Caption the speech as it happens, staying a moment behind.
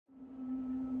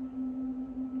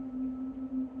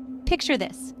Picture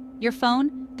this: your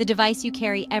phone, the device you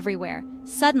carry everywhere,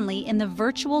 suddenly in the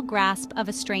virtual grasp of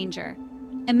a stranger.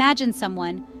 Imagine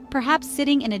someone, perhaps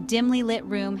sitting in a dimly lit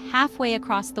room halfway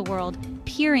across the world,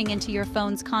 peering into your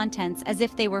phone's contents as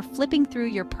if they were flipping through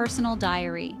your personal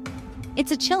diary.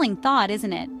 It's a chilling thought,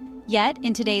 isn't it? Yet,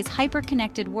 in today's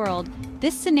hyper-connected world,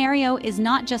 this scenario is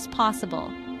not just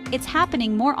possible. It's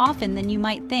happening more often than you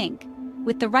might think.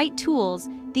 With the right tools,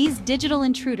 these digital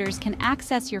intruders can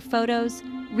access your photos,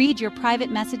 read your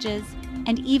private messages,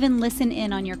 and even listen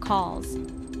in on your calls.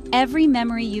 Every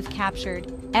memory you've captured,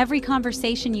 every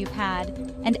conversation you've had,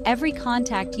 and every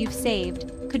contact you've saved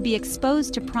could be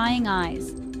exposed to prying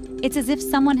eyes. It's as if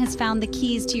someone has found the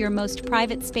keys to your most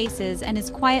private spaces and is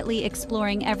quietly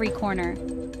exploring every corner.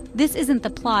 This isn't the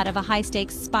plot of a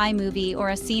high-stakes spy movie or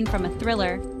a scene from a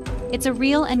thriller. It's a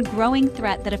real and growing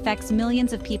threat that affects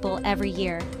millions of people every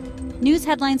year. News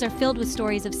headlines are filled with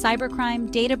stories of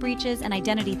cybercrime, data breaches, and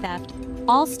identity theft,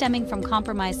 all stemming from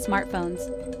compromised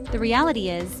smartphones. The reality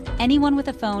is, anyone with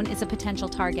a phone is a potential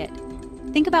target.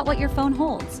 Think about what your phone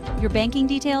holds: your banking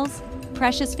details,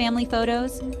 precious family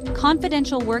photos,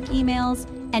 confidential work emails,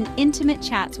 and intimate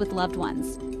chats with loved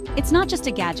ones. It's not just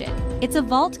a gadget, it's a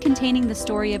vault containing the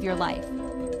story of your life.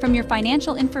 From your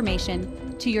financial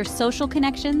information to your social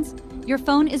connections, your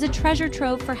phone is a treasure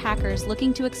trove for hackers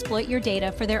looking to exploit your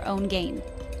data for their own gain.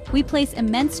 We place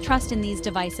immense trust in these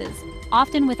devices,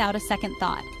 often without a second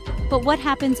thought. But what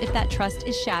happens if that trust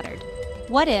is shattered?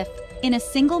 What if, in a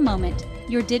single moment,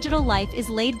 your digital life is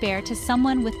laid bare to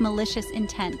someone with malicious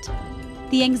intent?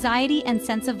 The anxiety and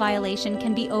sense of violation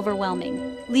can be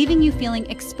overwhelming, leaving you feeling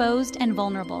exposed and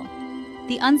vulnerable.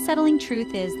 The unsettling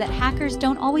truth is that hackers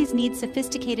don't always need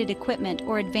sophisticated equipment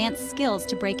or advanced skills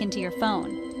to break into your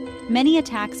phone. Many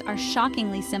attacks are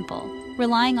shockingly simple,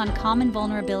 relying on common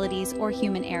vulnerabilities or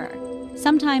human error.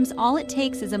 Sometimes all it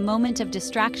takes is a moment of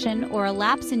distraction or a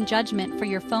lapse in judgment for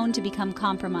your phone to become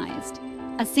compromised.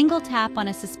 A single tap on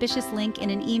a suspicious link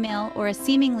in an email or a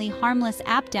seemingly harmless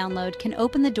app download can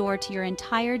open the door to your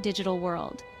entire digital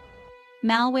world.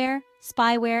 Malware,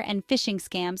 spyware, and phishing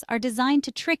scams are designed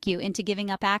to trick you into giving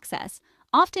up access,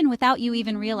 often without you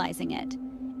even realizing it.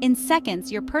 In seconds,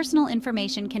 your personal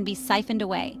information can be siphoned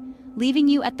away, leaving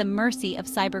you at the mercy of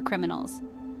cybercriminals.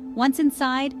 Once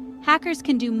inside, hackers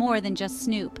can do more than just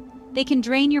snoop. They can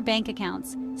drain your bank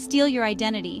accounts, steal your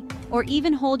identity, or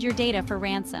even hold your data for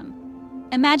ransom.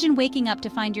 Imagine waking up to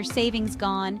find your savings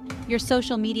gone, your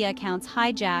social media accounts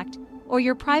hijacked, or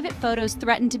your private photos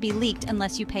threatened to be leaked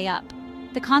unless you pay up.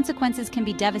 The consequences can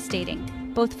be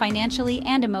devastating, both financially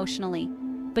and emotionally.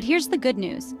 But here's the good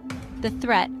news. The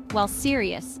threat, while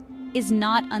serious, is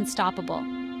not unstoppable.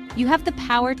 You have the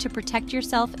power to protect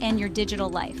yourself and your digital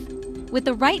life. With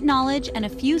the right knowledge and a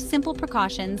few simple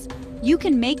precautions, you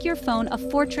can make your phone a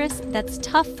fortress that's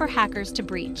tough for hackers to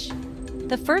breach.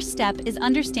 The first step is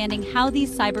understanding how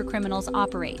these cybercriminals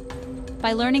operate.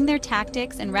 By learning their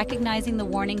tactics and recognizing the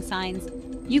warning signs,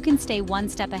 you can stay one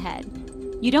step ahead.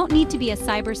 You don't need to be a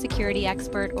cybersecurity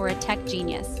expert or a tech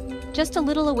genius. Just a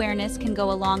little awareness can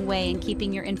go a long way in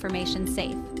keeping your information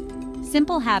safe.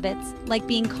 Simple habits, like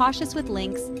being cautious with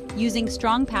links, using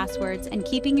strong passwords, and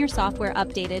keeping your software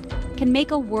updated, can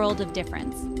make a world of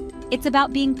difference. It's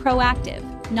about being proactive,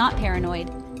 not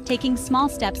paranoid, taking small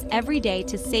steps every day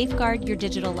to safeguard your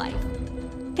digital life.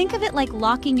 Think of it like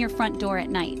locking your front door at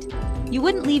night. You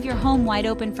wouldn't leave your home wide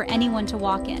open for anyone to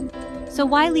walk in, so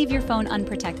why leave your phone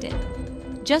unprotected?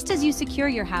 Just as you secure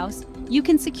your house, you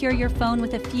can secure your phone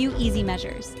with a few easy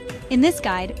measures. In this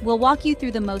guide, we'll walk you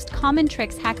through the most common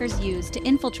tricks hackers use to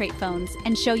infiltrate phones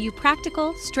and show you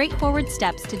practical, straightforward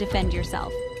steps to defend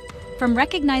yourself. From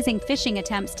recognizing phishing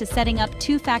attempts to setting up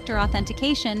two-factor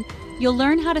authentication, you'll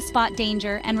learn how to spot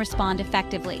danger and respond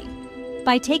effectively.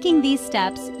 By taking these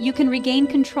steps, you can regain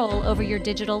control over your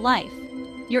digital life.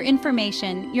 Your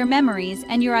information, your memories,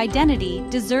 and your identity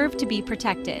deserve to be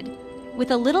protected.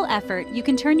 With a little effort, you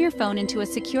can turn your phone into a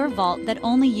secure vault that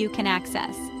only you can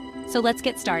access. So let's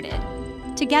get started.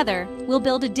 Together, we'll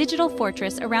build a digital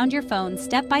fortress around your phone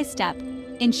step by step,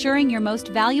 ensuring your most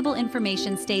valuable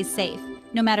information stays safe,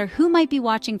 no matter who might be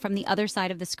watching from the other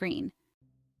side of the screen.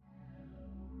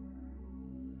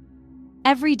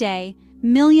 Every day,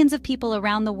 millions of people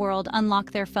around the world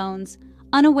unlock their phones,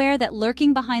 unaware that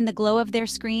lurking behind the glow of their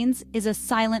screens is a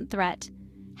silent threat.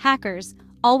 Hackers,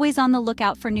 always on the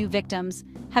lookout for new victims,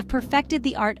 have perfected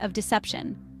the art of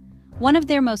deception. One of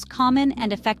their most common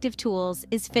and effective tools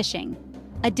is phishing,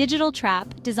 a digital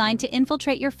trap designed to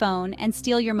infiltrate your phone and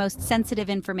steal your most sensitive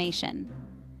information.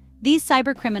 These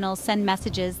cybercriminals send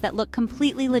messages that look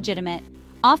completely legitimate,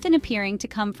 often appearing to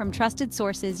come from trusted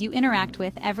sources you interact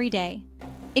with every day.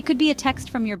 It could be a text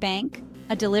from your bank,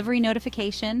 a delivery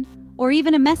notification, or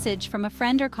even a message from a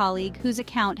friend or colleague whose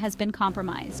account has been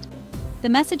compromised. The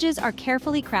messages are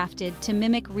carefully crafted to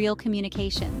mimic real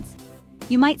communications.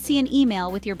 You might see an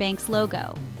email with your bank's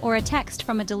logo, or a text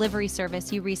from a delivery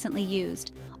service you recently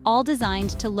used, all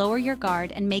designed to lower your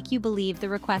guard and make you believe the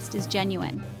request is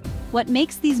genuine. What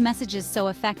makes these messages so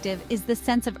effective is the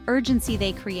sense of urgency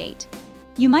they create.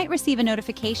 You might receive a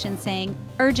notification saying,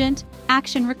 "Urgent,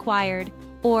 action required,"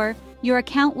 or "Your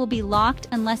account will be locked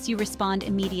unless you respond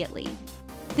immediately."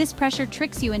 This pressure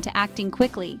tricks you into acting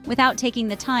quickly without taking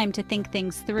the time to think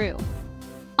things through.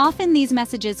 Often these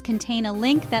messages contain a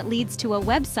link that leads to a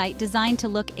website designed to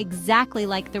look exactly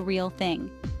like the real thing.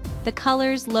 The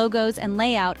colors, logos, and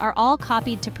layout are all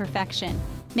copied to perfection,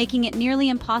 making it nearly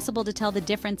impossible to tell the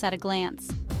difference at a glance.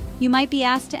 You might be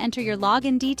asked to enter your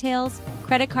login details,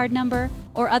 credit card number,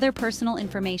 or other personal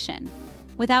information.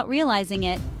 Without realizing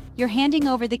it, you're handing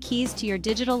over the keys to your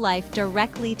digital life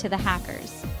directly to the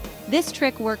hackers. This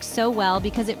trick works so well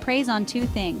because it preys on two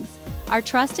things: our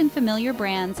trust in familiar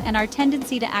brands and our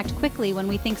tendency to act quickly when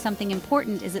we think something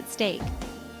important is at stake.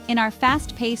 In our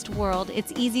fast-paced world,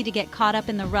 it's easy to get caught up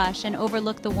in the rush and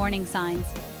overlook the warning signs.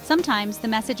 Sometimes the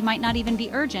message might not even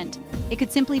be urgent. It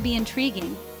could simply be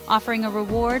intriguing, offering a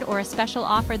reward or a special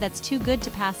offer that's too good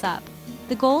to pass up.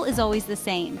 The goal is always the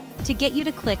same: to get you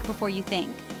to click before you think.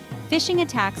 Phishing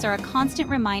attacks are a constant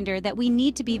reminder that we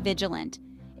need to be vigilant.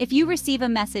 If you receive a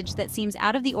message that seems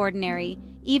out of the ordinary,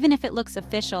 even if it looks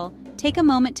official, take a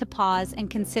moment to pause and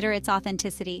consider its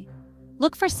authenticity.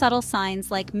 Look for subtle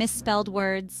signs like misspelled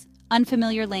words,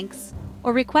 unfamiliar links,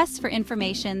 or requests for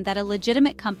information that a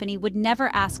legitimate company would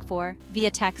never ask for via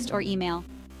text or email.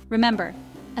 Remember,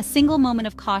 a single moment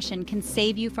of caution can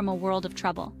save you from a world of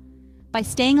trouble. By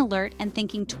staying alert and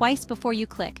thinking twice before you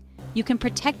click, you can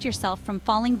protect yourself from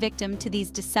falling victim to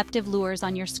these deceptive lures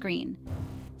on your screen.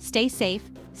 Stay safe,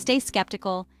 stay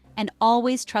skeptical, and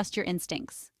always trust your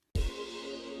instincts.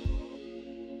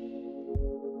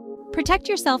 Protect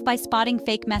yourself by spotting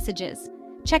fake messages.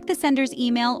 Check the sender's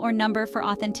email or number for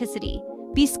authenticity.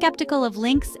 Be skeptical of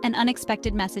links and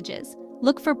unexpected messages.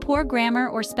 Look for poor grammar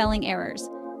or spelling errors.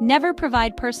 Never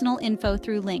provide personal info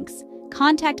through links.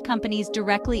 Contact companies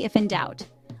directly if in doubt.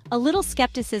 A little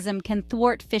skepticism can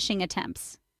thwart phishing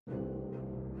attempts.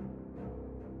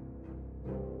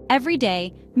 Every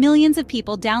day, millions of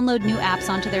people download new apps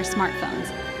onto their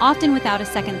smartphones, often without a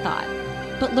second thought.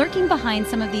 But lurking behind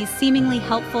some of these seemingly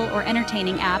helpful or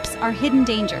entertaining apps are hidden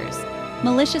dangers: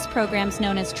 malicious programs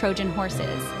known as Trojan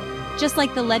horses. Just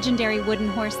like the legendary wooden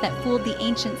horse that fooled the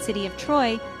ancient city of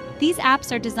Troy, these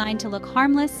apps are designed to look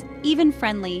harmless, even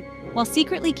friendly, while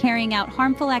secretly carrying out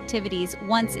harmful activities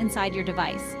once inside your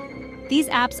device. These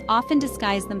apps often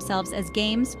disguise themselves as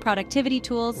games, productivity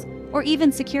tools, or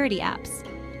even security apps.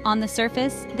 On the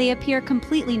surface, they appear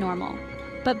completely normal,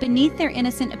 but beneath their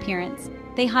innocent appearance,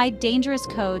 they hide dangerous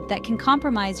code that can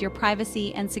compromise your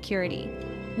privacy and security.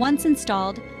 Once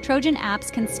installed, Trojan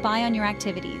apps can spy on your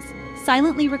activities,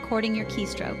 silently recording your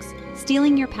keystrokes,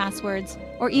 stealing your passwords,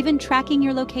 or even tracking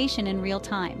your location in real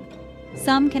time.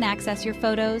 Some can access your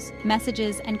photos,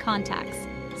 messages, and contacts,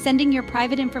 sending your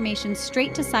private information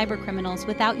straight to cybercriminals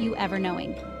without you ever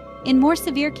knowing. In more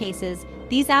severe cases,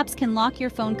 these apps can lock your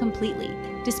phone completely,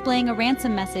 displaying a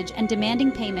ransom message and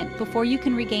demanding payment before you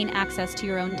can regain access to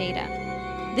your own data.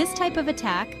 This type of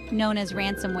attack, known as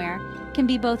ransomware, can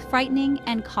be both frightening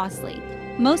and costly.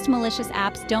 Most malicious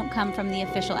apps don't come from the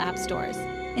official app stores.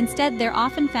 Instead, they're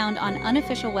often found on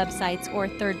unofficial websites or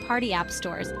third-party app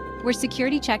stores, where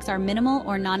security checks are minimal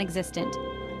or non-existent.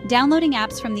 Downloading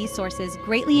apps from these sources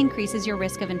greatly increases your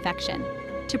risk of infection.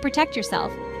 To protect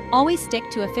yourself, always stick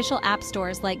to official app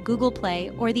stores like Google Play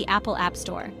or the Apple App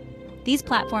Store. These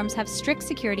platforms have strict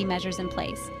security measures in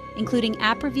place, including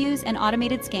app reviews and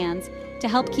automated scans, to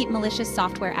help keep malicious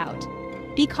software out.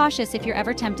 Be cautious if you're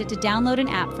ever tempted to download an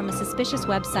app from a suspicious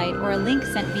website or a link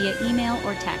sent via email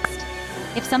or text.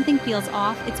 If something feels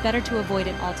off, it's better to avoid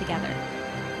it altogether.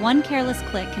 One careless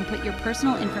click can put your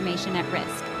personal information at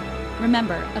risk.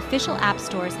 Remember, official app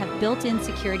stores have built-in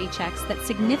security checks that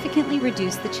significantly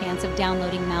reduce the chance of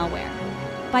downloading malware.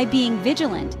 By being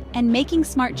vigilant and making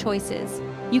smart choices,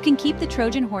 you can keep the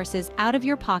Trojan horses out of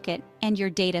your pocket and your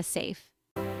data safe.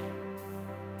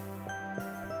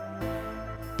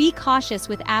 Be cautious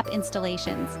with app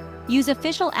installations. Use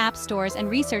official app stores and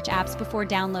research apps before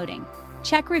downloading.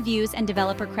 Check reviews and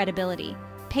developer credibility.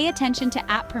 Pay attention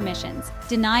to app permissions.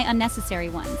 Deny unnecessary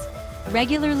ones.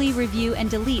 Regularly review and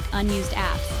delete unused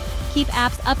apps. Keep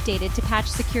apps updated to patch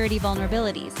security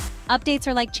vulnerabilities. Updates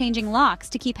are like changing locks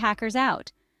to keep hackers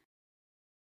out.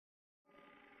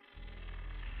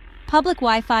 Public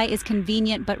Wi-Fi is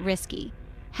convenient but risky.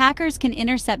 Hackers can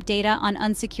intercept data on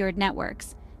unsecured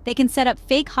networks. They can set up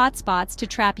fake hotspots to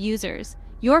trap users.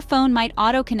 Your phone might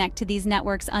auto-connect to these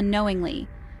networks unknowingly.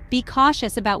 Be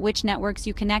cautious about which networks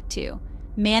you connect to.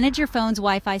 Manage your phone's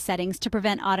Wi-Fi settings to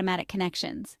prevent automatic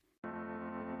connections.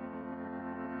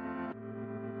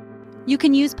 You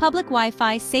can use public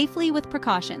Wi-Fi safely with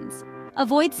precautions.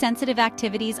 Avoid sensitive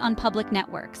activities on public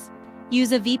networks.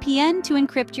 Use a VPN to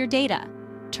encrypt your data.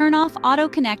 Turn off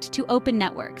auto-connect to open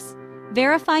networks.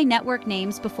 Verify network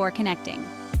names before connecting.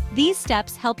 These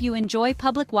steps help you enjoy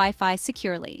public Wi-Fi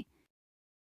securely.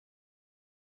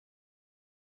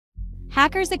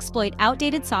 Hackers exploit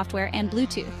outdated software and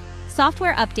Bluetooth.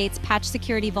 Software updates patch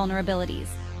security vulnerabilities.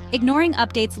 Ignoring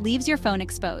updates leaves your phone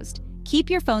exposed. Keep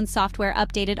your phone's software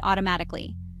updated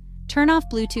automatically. Turn off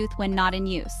Bluetooth when not in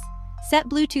use. Set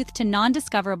Bluetooth to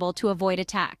non-discoverable to avoid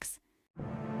attacks.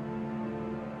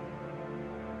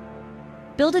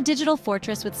 Build a digital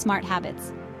fortress with smart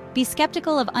habits. Be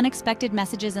skeptical of unexpected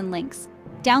messages and links.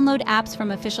 Download apps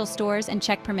from official stores and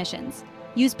check permissions.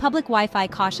 Use public Wi-Fi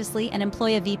cautiously and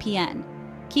employ a VPN.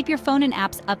 Keep your phone and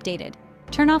apps updated.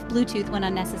 Turn off Bluetooth when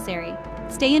unnecessary.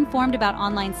 Stay informed about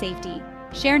online safety.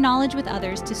 Share knowledge with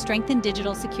others to strengthen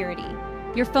digital security.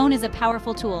 Your phone is a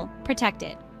powerful tool. Protect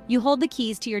it. You hold the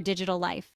keys to your digital life.